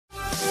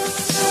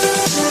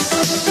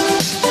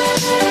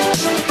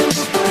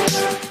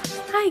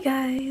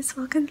guys,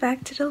 welcome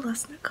back to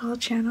the Nicole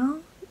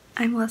channel.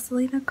 I'm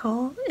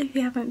Nicole. If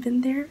you haven't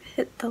been there,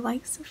 hit the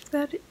like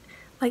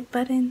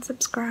button,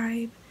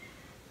 subscribe,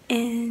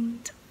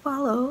 and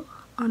follow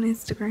on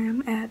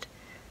Instagram at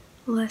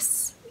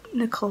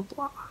Nicole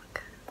Blog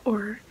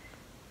or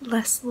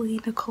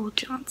Leslie Nicole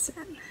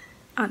Johnson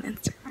on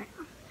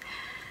Instagram.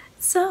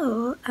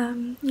 So,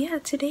 yeah,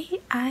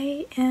 today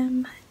I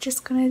am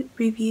just gonna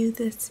review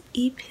this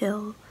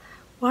Epielle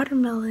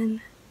watermelon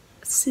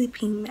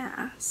sleeping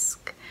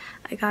mask.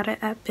 I got it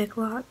at Big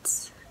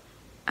Lots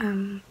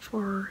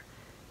for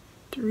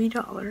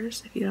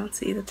 $3. If you don't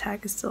see, the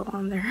tag is still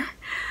on there.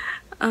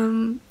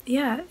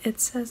 Yeah, it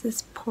says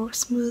it's pore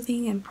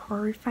smoothing and pore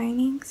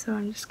refining, so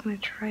I'm just gonna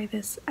try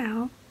this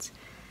out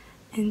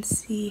and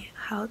see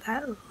how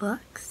that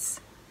looks.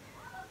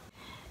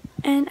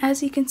 And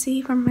as you can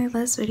see from my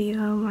last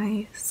video,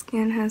 my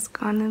skin has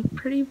gone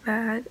pretty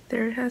bad.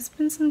 There has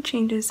been some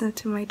changes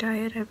into my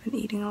diet. I've been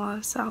eating a lot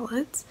of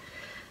salads,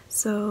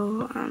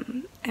 so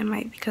it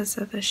might be because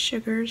of the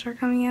sugars are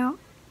coming out,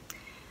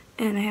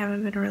 and I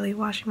haven't been really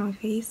washing my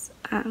face.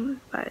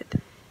 But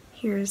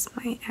here's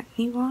my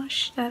acne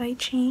wash that I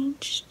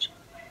changed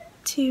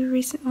to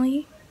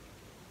recently.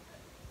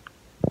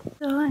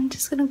 So I'm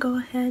just gonna go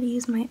ahead and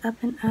use my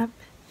Up and Up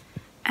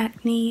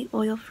acne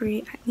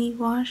oil-free acne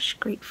wash,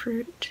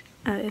 grapefruit.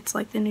 It's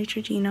like the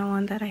Neutrogena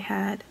one that I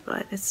had,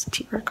 but it's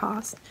cheaper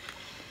cost.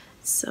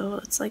 So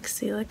it's like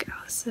salicylic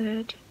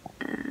acid,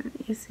 and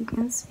as you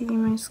can see,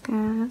 my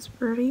skin is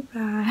pretty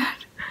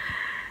bad.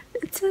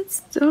 It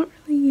says don't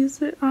really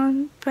use it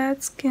on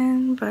bad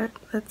skin, but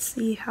let's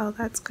see how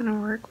that's gonna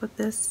work with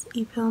this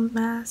Epielle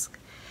mask.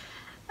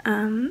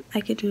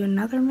 I could do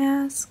another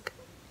mask,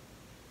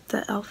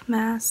 the elf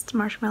mask,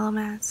 marshmallow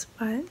mask,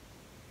 but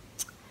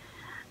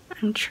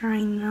I'm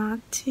trying not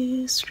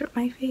to strip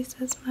my face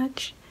as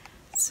much,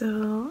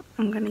 so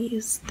I'm gonna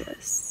use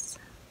this.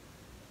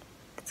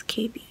 It's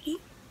K-Beauty.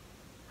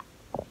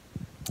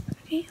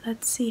 Okay,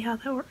 let's see how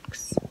that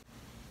works.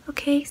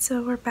 Okay,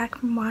 so we're back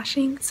from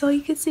washing. So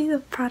you can see the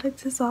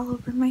product is all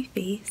over my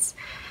face,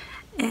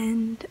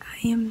 and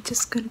I am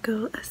just gonna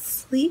go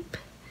asleep.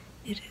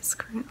 It is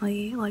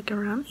currently like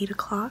around 8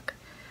 o'clock,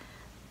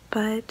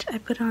 but I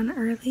put on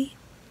early.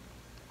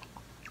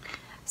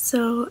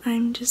 So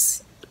I'm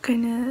just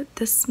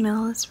the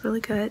smell is really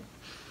good.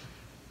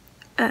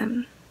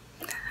 That's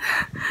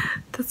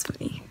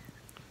funny.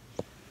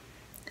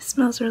 It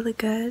smells really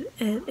good.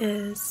 It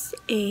is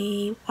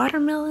a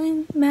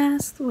watermelon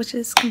mask, which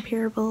is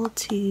comparable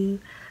to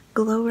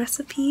Glow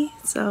Recipe.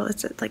 So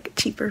it's like a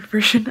cheaper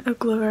version of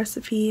Glow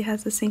Recipe. It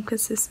has the same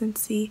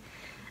consistency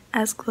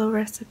as Glow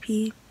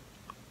Recipe.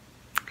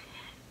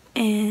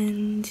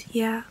 And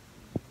yeah,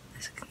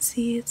 as you can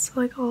see, it's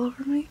like all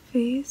over my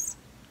face.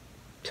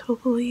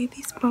 Hopefully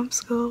these bumps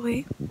go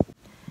away.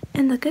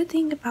 And the good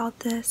thing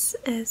about this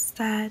is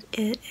that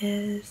it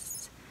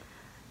is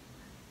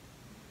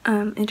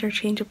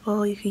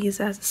interchangeable. You can use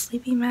it as a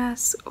sleeping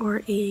mask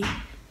or a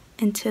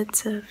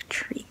intensive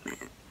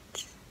treatment.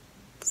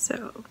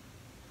 So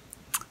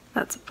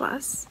that's a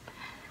plus.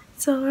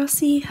 So I'll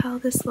see how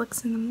this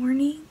looks in the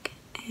morning,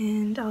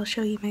 and I'll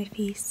show you my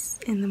face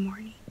in the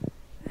morning.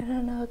 I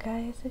don't know,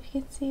 guys, if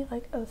you can see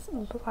like a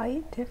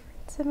slight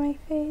difference in my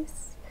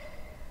face,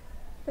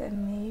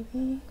 then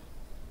maybe,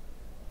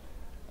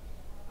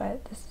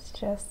 but this is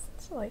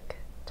just like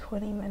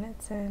 20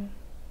 minutes in,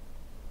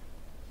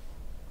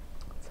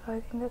 so I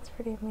think that's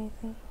pretty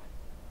amazing.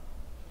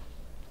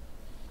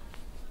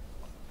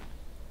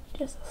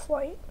 Just a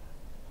slight.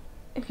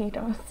 If you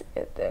don't see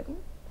it, then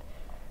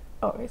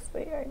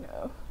obviously I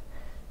know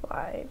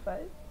why,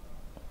 but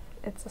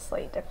it's a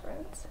slight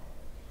difference.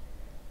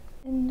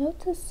 And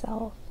note to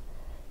self,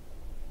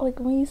 like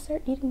when you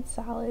start eating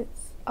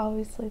salads,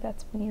 obviously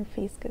that's when your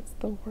face gets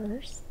the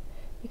worst,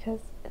 because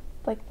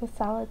it's like the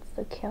salads,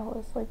 the kale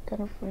is like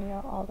gonna bring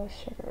out all the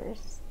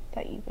sugars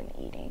that you've been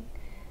eating.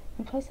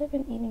 And plus I've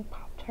been eating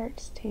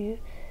Pop-Tarts too,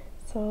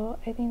 so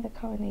I think the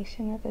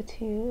combination of the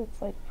two,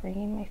 it's like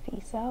bringing my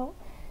face out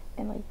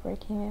and like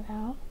breaking it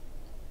out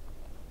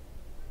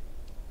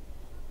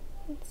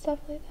and stuff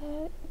like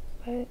that.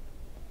 But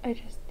I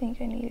just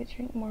think I need to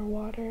drink more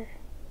water.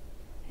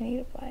 I need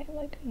to buy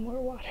like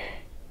more water.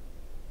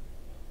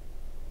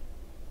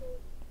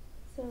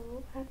 So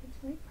what happened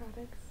to my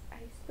products?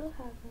 I still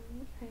have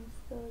them. I'm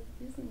still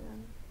using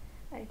them.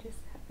 I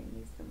just haven't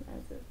used them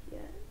as of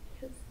yet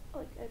because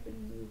like I've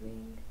been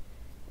moving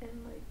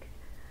and like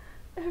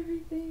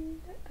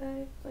everything.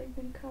 I've like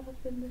been caught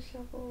up in the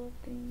shuffle of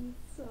things,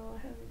 so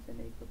I haven't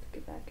been able to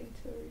get back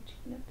into a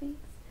routine of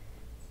things.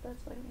 So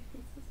that's why my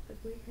face is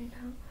ugly right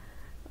now.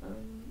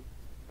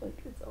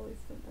 Like it's always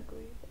been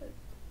ugly, but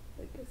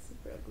like it's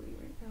super ugly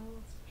right now,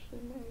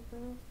 especially my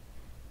eyebrows.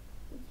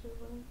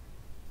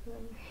 My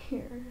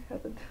hair,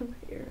 haven't done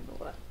my hair in a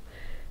while,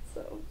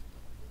 so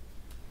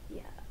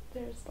yeah,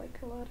 there's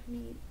like a lot of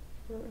need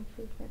for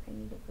improvement. I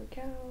need to work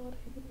out,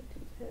 I need to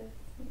do this,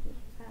 I need to do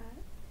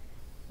that,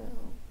 so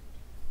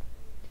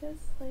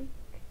just like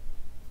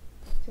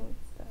doing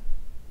stuff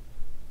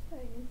that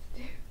I need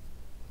to do.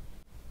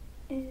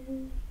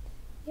 And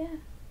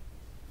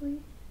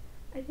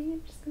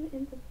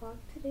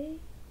today,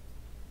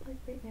 like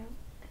right now,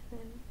 and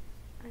then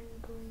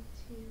I'm going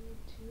to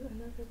do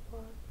another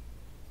vlog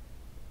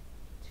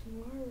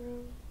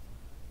tomorrow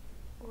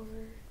or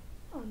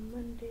on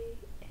Monday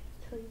and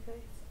tell you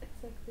guys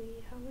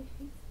exactly how my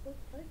face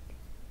looks like.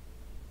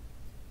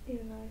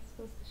 Even though I'm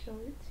supposed to show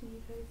it to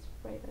you guys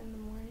right in the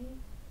morning,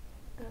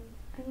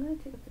 I'm gonna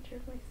take a picture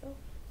of myself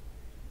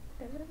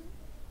and then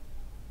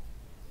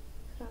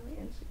put on my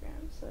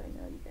Instagram, so I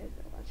know you guys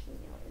are watching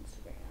me on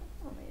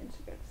my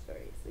Instagram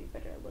story, so you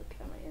better look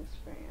at my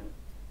Instagram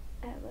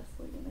at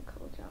Leslie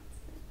Nicole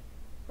Johnson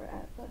or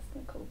at Les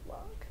Nicole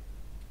Vlog.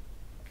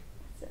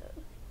 So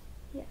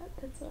yeah,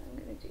 that's what I'm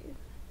gonna do.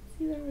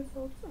 See the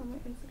results on my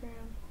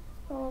Instagram,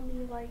 follow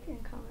me, like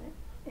and comment,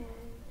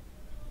 and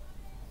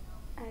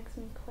ask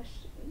me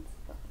questions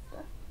about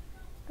stuff.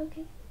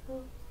 Okay,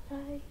 well,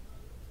 bye.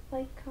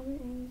 Like,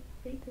 comment, and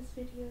rate this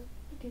video.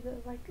 Give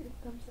it a like and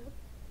thumbs up.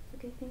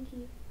 Okay, thank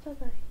you. Bye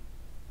bye.